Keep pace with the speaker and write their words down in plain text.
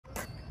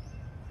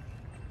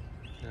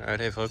All right,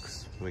 hey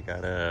folks, we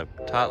got a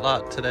tot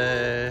lot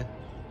today,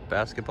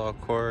 basketball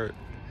court,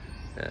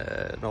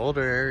 an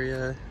older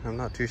area. I'm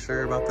not too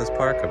sure about this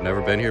park. I've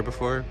never been here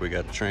before. We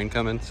got a train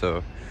coming,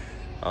 so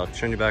I'll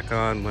turn you back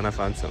on when I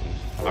find something.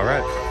 All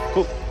right,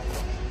 cool. All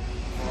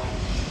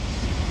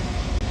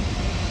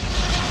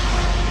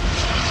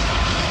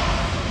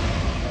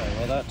right,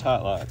 well, that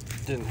tot lot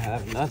didn't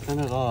have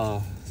nothing at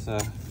all, so,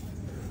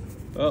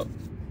 oh,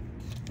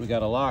 we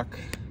got a lock.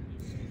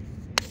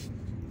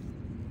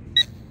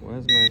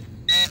 Where's my,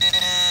 there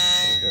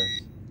it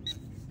goes.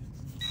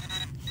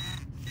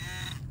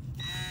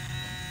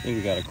 I think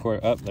we got a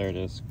quarter. Up there it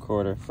is.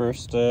 Quarter.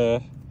 First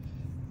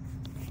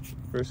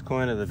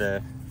coin of the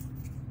day.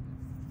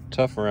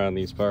 Tough around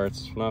these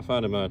parts. Not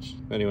finding much.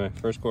 Anyway,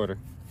 first quarter.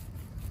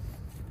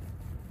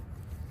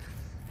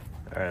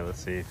 All right,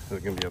 let's see. Is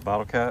it gonna be a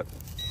bottle cap?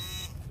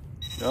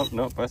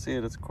 Nope. I see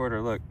it. It's a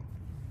quarter. Look.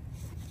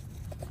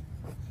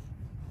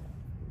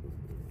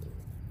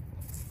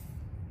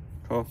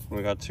 Cool.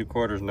 We got 2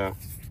 quarters now.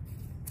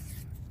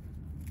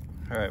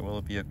 All right. Will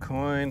it be a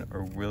coin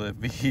or will it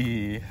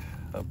be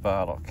a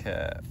bottle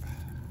cap?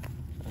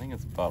 I think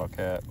it's a bottle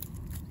cap.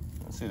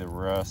 Let's see the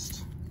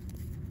rust.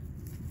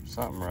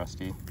 Something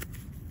rusty.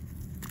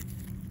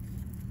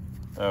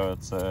 Oh,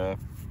 it's a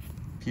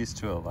piece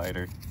to a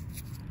lighter.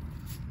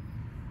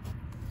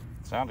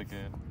 Sounded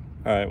good.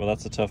 All right, well,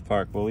 that's a tough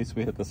park. Well, at least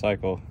we hit the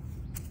cycle.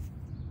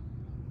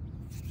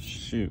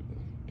 Shoot.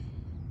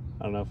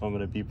 I don't know if I'm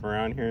gonna beep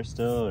around here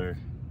still or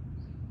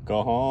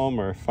go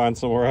home or find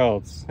somewhere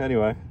else.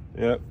 Anyway,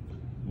 yep.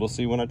 We'll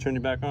see when I turn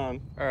you back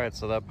on. All right,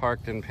 so that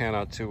park didn't pan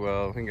out too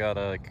well. We got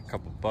like a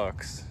couple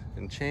bucks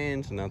and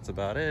change, and that's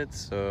about it.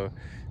 So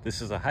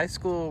this is a high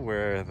school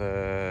where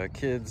the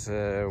kids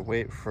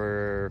wait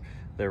for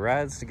their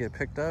rides to get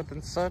picked up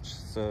and such.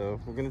 So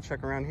we're gonna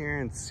check around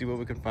here and see what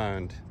we can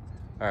find.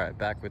 All right,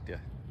 back with you.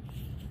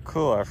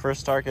 Cool, our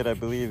first target, I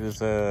believe,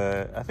 is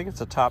I think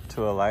it's a top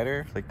to a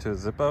lighter, like to a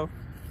Zippo.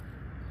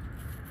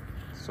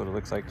 That's what it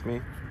looks like to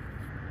me.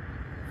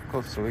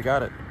 Cool, so we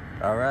got it.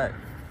 All right.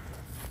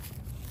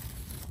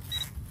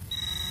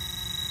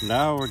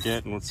 Now we're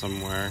getting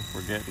somewhere.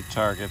 We're getting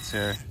targets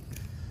here.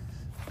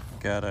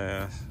 Got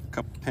a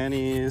couple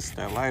pennies,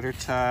 that lighter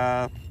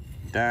top,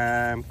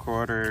 dime,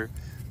 quarter,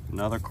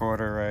 another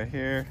quarter right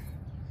here.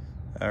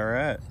 All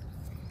right.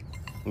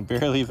 We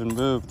barely even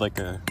moved like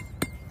a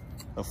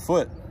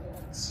foot.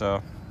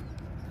 So,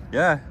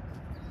 yeah,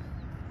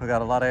 we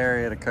got a lot of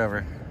area to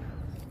cover.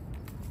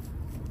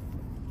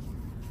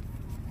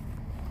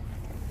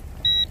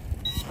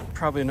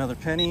 Probably another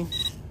penny,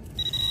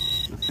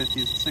 the 50s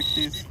and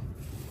 60s.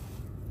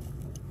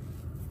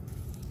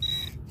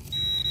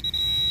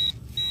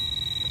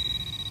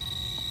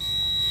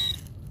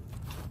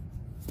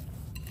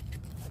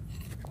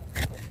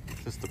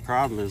 Just the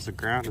problem is the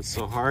ground is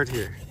so hard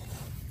here.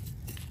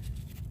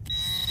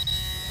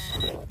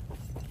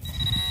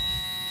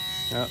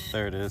 Oh,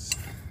 there it is.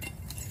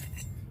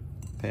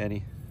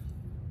 Penny.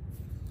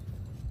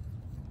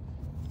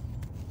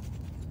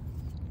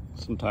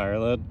 Some tire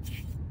lead.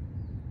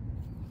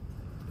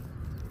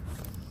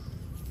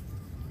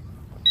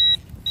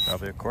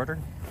 Probably a quarter.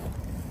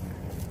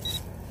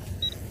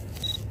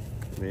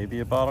 Maybe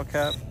a bottle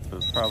cap, but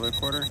it's probably a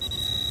quarter.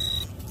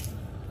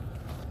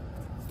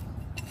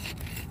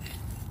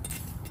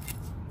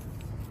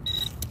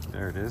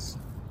 There it is.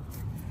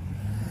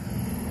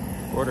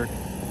 Quarter.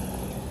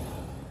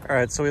 All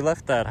right, so we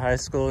left that high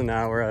school and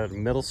now we're at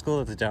middle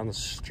school. It's down the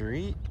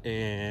street,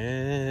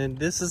 and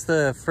this is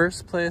the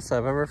first place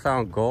I've ever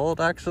found gold,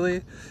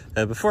 actually,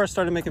 before I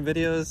started making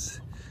videos.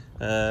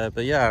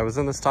 But yeah, I was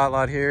in this tot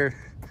lot here.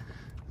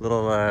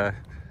 Little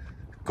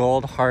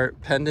gold heart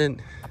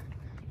pendant.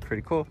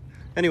 Pretty cool.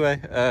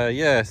 Anyway,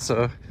 yeah,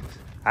 so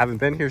I haven't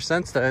been here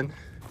since then.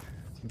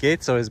 The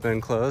gate's always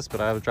been closed, but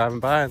I was driving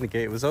by and the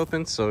gate was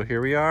open, so here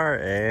we are,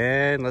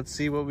 and let's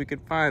see what we can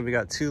find. We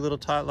got 2 little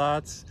tot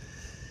lots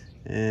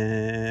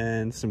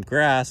and some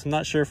grass. I'm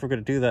not sure if we're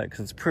gonna do that because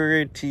it's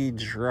pretty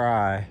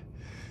dry.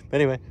 But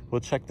anyway,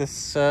 we'll check this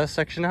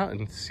section out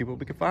and see what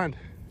we can find.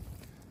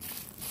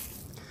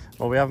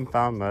 Well, we haven't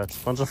found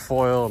much. A bunch of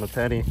foil and a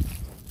penny.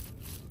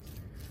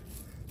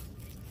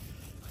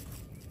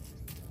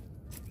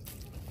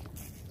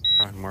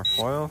 Probably more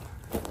foil.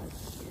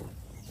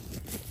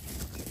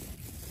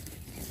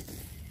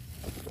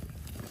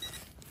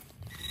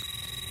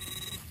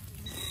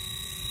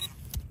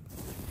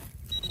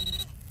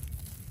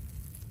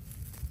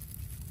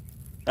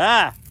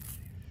 Ah!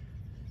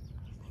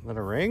 Is that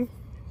a ring?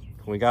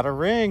 We got a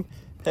ring.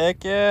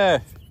 Heck yeah!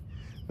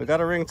 We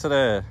got a ring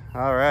today.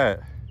 All right.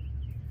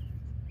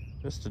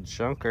 Just a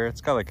junker.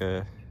 It's got like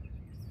a,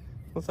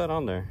 what's that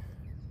on there?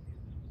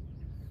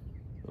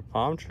 A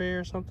palm tree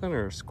or something,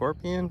 or a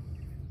scorpion?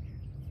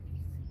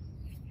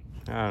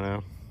 I don't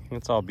know.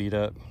 It's all beat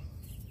up.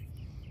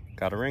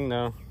 Got a ring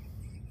though.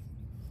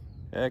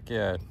 Heck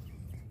yeah.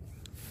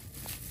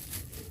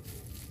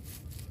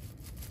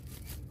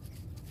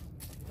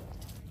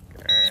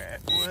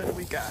 What do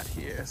we got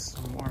here?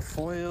 Some more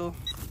foil,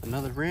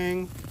 another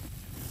ring.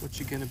 What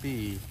you gonna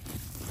be?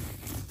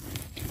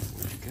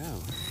 go?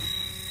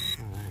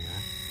 Oh, there you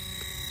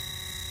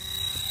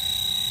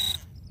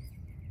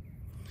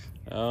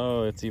go.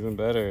 Oh, it's even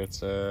better.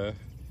 It's a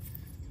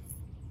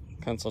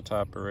pencil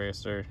top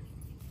eraser.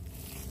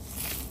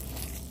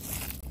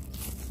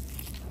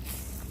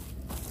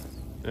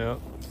 Yep.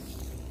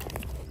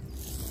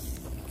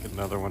 Get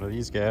another one of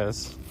these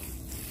guys.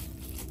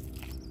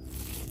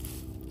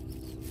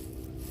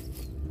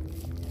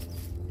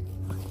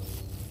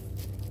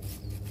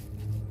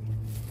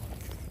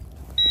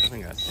 I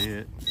think I see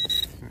it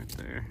right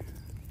there.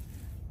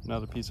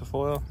 Another piece of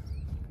foil.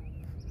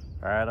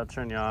 All right, I'll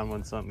turn you on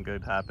when something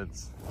good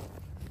happens.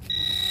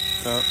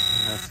 Oh,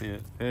 I see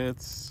it.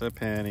 It's a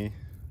penny.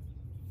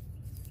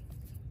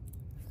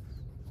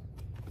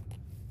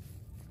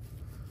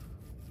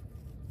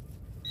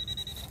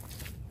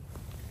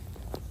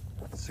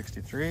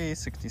 $63,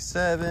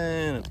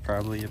 $67. It's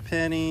probably a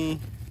penny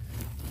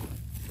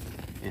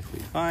if we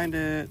find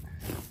it.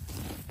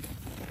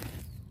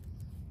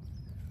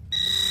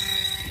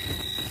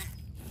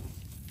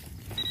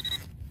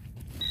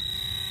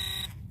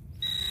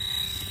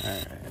 All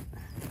right.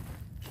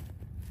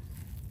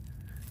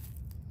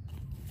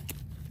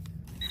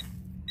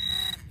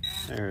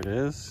 There it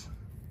is.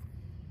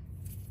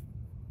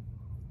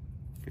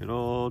 Good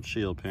old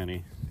shield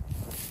penny.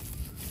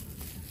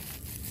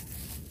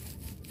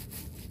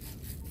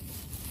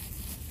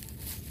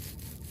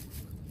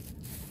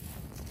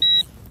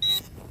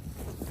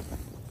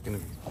 It's gonna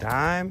be a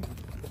dime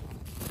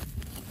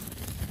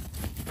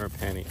or a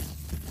penny.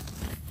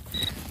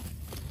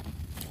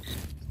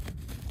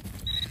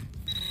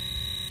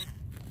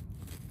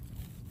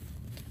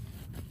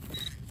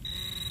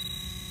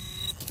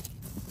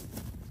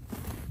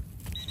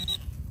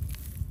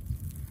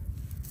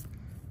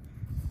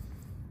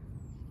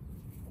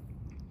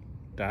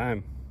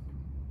 Dime.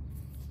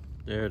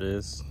 There it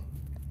is.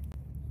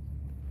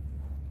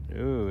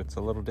 Ooh, it's a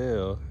little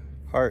deal.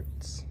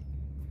 Hearts.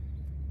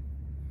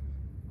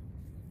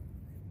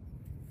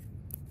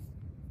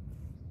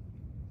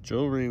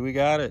 Jewelry, we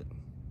got it.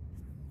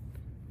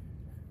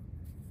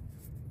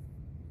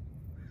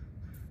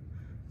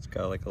 It's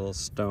got like a little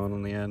stone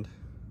on the end.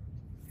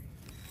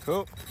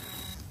 Cool.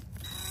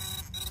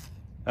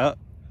 Oh,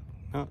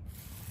 oh,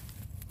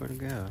 where'd it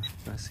go?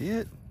 Did I see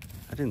it?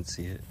 I didn't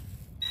see it.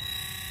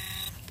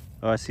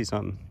 Oh, I see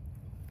something.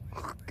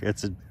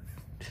 It's a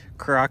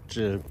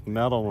Crockja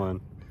metal one.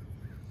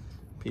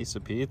 Piece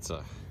of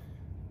pizza.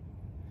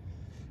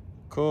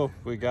 Cool,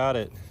 we got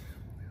it.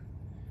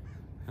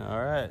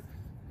 All right,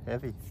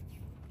 heavy.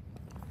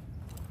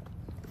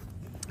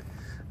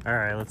 All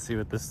right, let's see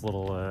what this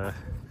little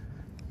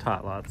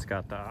tot lot's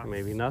got.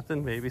 Maybe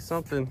nothing, maybe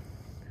something.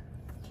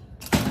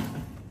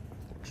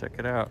 Check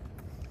it out.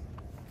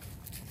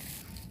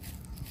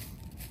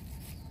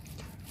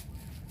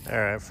 All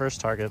right,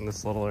 first target in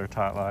this little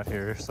tot lot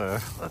here. So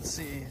let's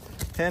see,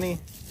 penny.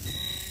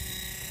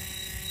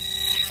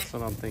 That's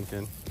what I'm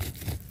thinking.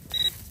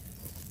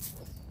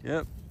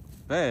 Yep.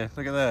 Hey,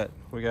 look at that.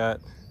 We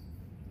got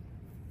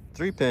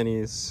 3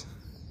 pennies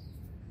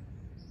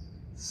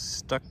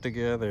stuck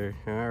together.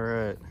 All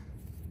right.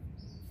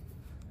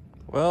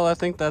 Well, I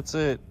think that's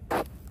it.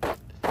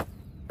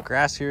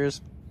 Grass here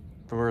is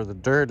where the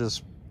dirt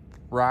is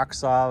rock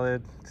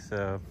solid,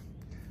 so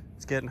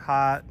it's getting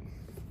hot.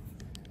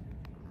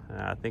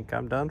 I think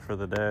I'm done for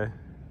the day.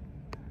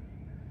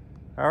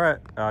 All right,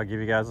 I'll give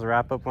you guys the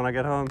wrap up when I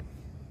get home.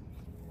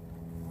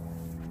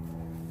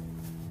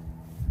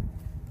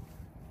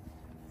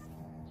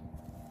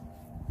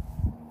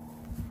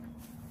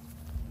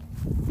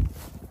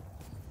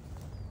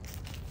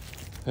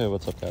 Hey,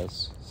 what's up,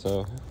 guys?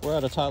 So we're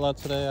at a tot lot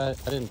today.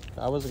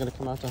 I wasn't gonna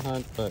come out to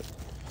hunt, but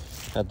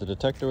had the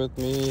detector with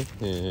me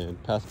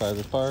and passed by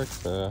this park,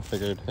 so I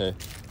figured, hey,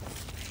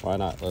 why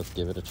not? Let's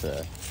give it a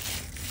try.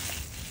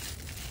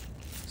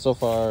 So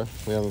far,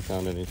 we haven't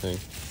found anything.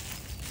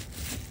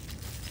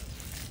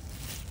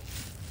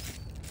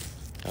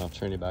 I'll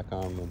turn you back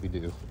on when we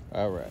do.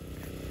 All right.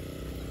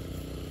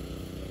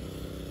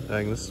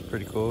 Dang, this is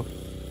pretty cool.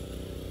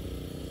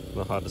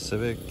 The Honda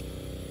Civic.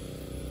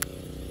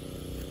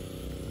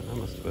 I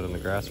must have been in the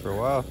grass for a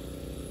while.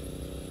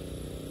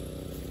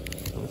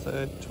 What's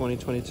that?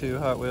 2022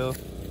 Hot Wheel.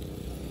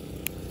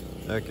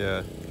 Heck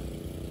yeah.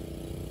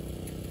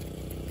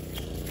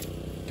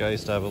 I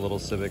used to have a little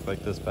Civic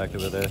like this back in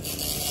the day.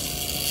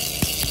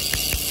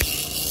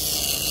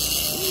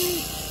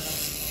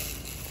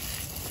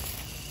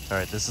 All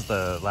right, this is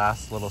the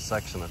last little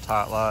section of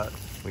tot lot.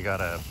 We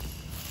got a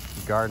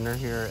gardener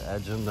here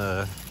edging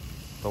the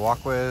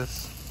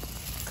walkways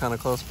kind of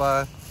close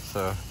by.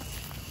 So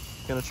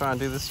gonna try and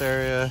do this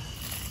area,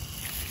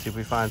 see if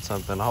we find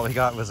something. All we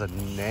got was a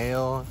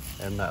nail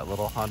and that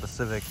little Honda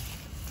Civic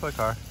toy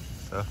car.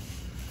 So,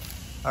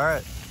 all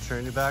right,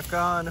 turn you back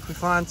on if we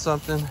find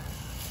something.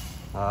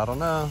 I don't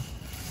know,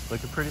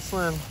 looking pretty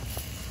slim.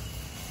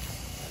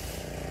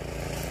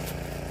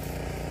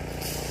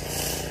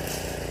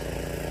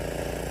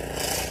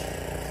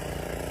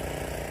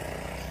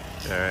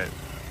 All right,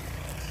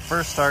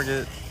 first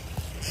target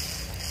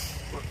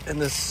in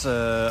this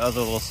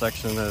other little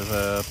section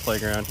of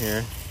playground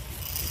here.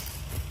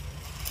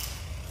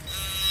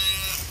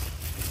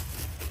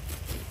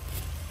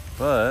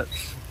 But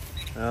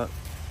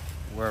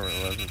wherever it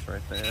was, it's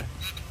right there.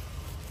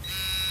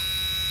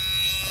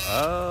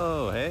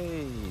 Oh,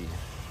 hey,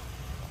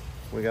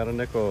 we got a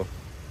nickel.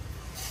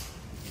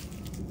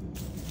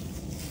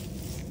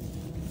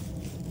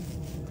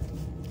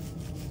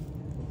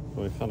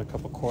 We found a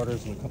couple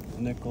quarters and a couple of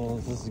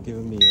nickels. This is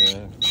giving me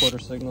a quarter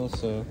signal,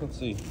 so let's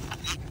see.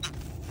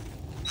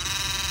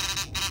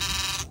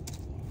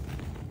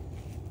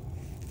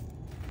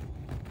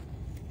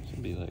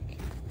 Should be like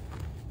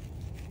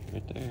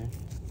right there.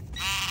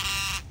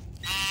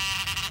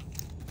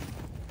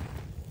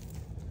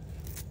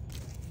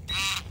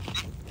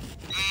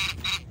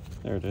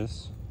 There it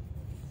is.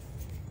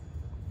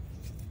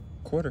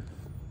 Quarter.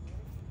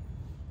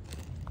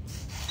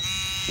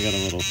 We got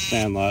a little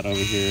sandlot over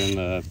here in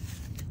the...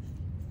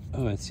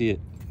 Oh, I see it.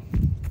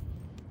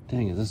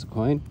 Dang, is this a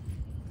coin?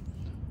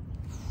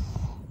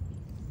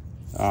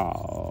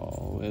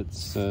 Oh,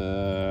 it's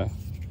a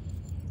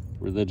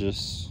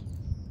religious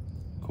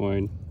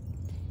coin.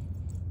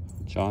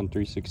 John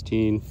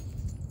 3:16.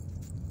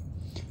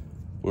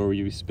 Where will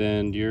you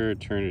spend your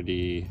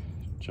eternity?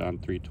 John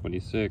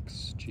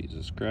 3:26.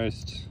 Jesus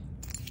Christ.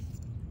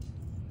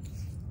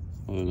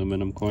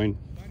 Aluminum coin.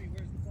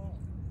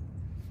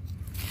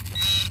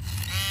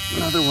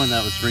 Another one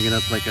that was ringing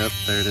up like up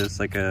there it is,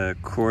 like a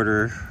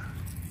quarter,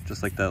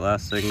 just like that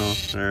last signal,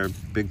 or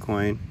big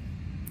coin.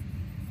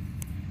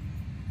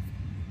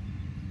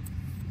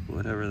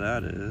 Whatever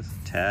that is,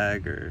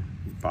 tag or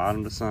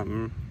bottom to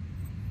something.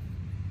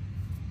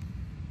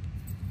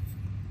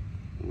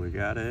 We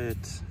got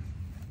it.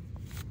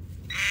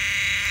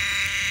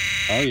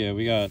 Oh yeah,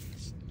 we got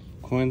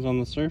coins on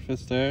the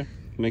surface there,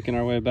 making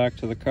our way back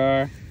to the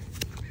car.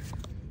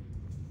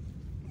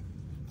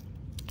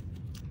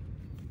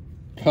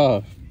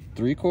 Oh,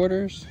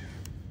 3/4?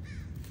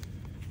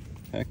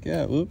 Heck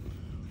yeah, whoop.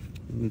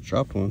 I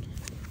dropped one.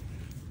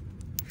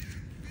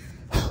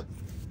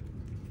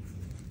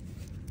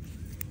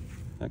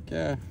 Heck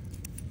yeah.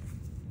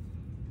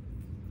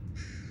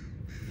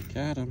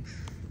 Got him.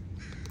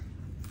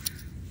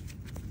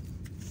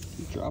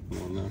 Keep dropping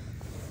one though.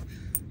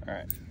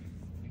 Alright.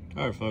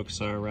 Alright folks,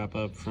 our wrap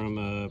up from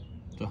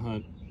the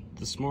hunt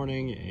this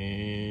morning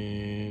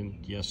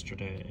and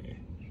yesterday.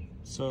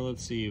 So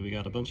let's see, we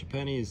got a bunch of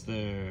pennies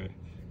there.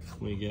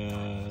 We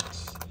got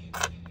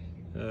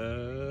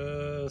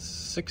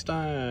 6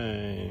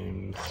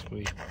 dimes.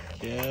 We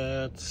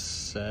got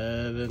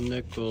 7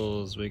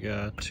 nickels. We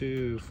got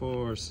 2,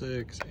 4,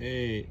 6,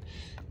 8,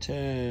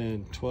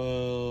 10,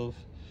 12,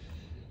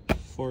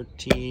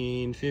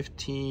 14,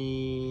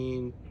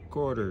 15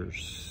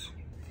 quarters.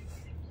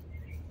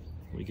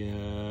 We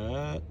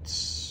got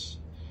this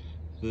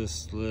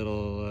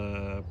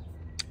little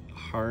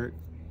heart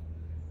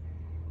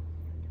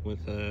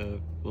with a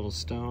little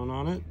stone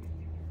on it.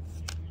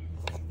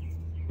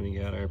 We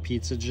got our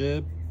pizza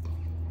jib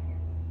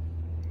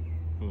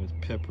with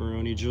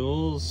pepperoni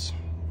jewels.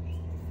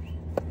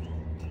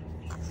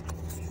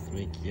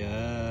 We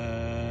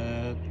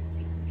got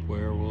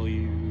where will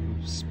you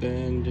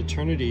spend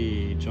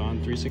eternity?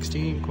 John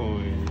 3:16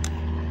 coin.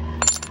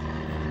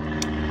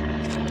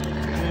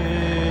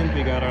 And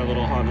we got our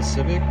little Honda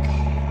Civic.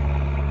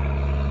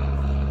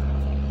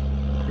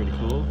 Pretty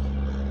cool.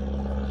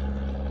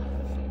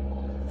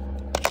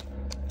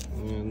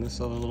 And this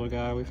other little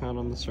guy we found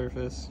on the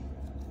surface.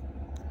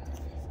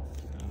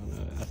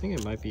 I think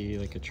it might be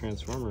like a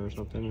transformer or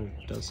something, or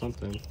does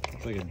something.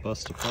 Looks like it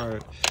busts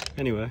apart.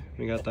 Anyway,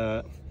 we got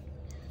that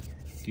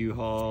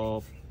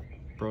U-Haul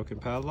broken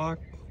padlock.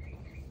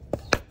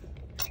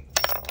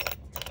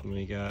 And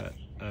we got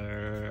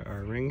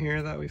our ring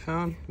here that we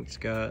found. It's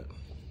got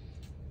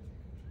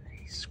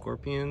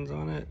scorpions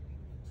on it.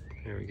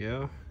 There we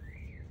go.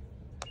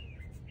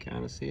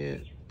 Kind of see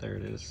it. There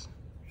it is.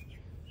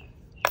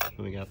 And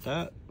we got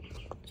that.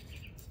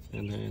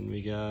 And then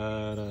we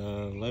got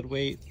a lead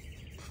weight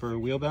for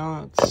wheel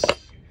balance.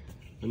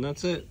 And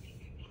that's it.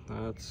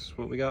 That's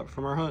what we got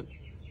from our hunt.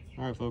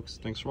 All right, folks.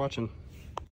 Thanks for watching.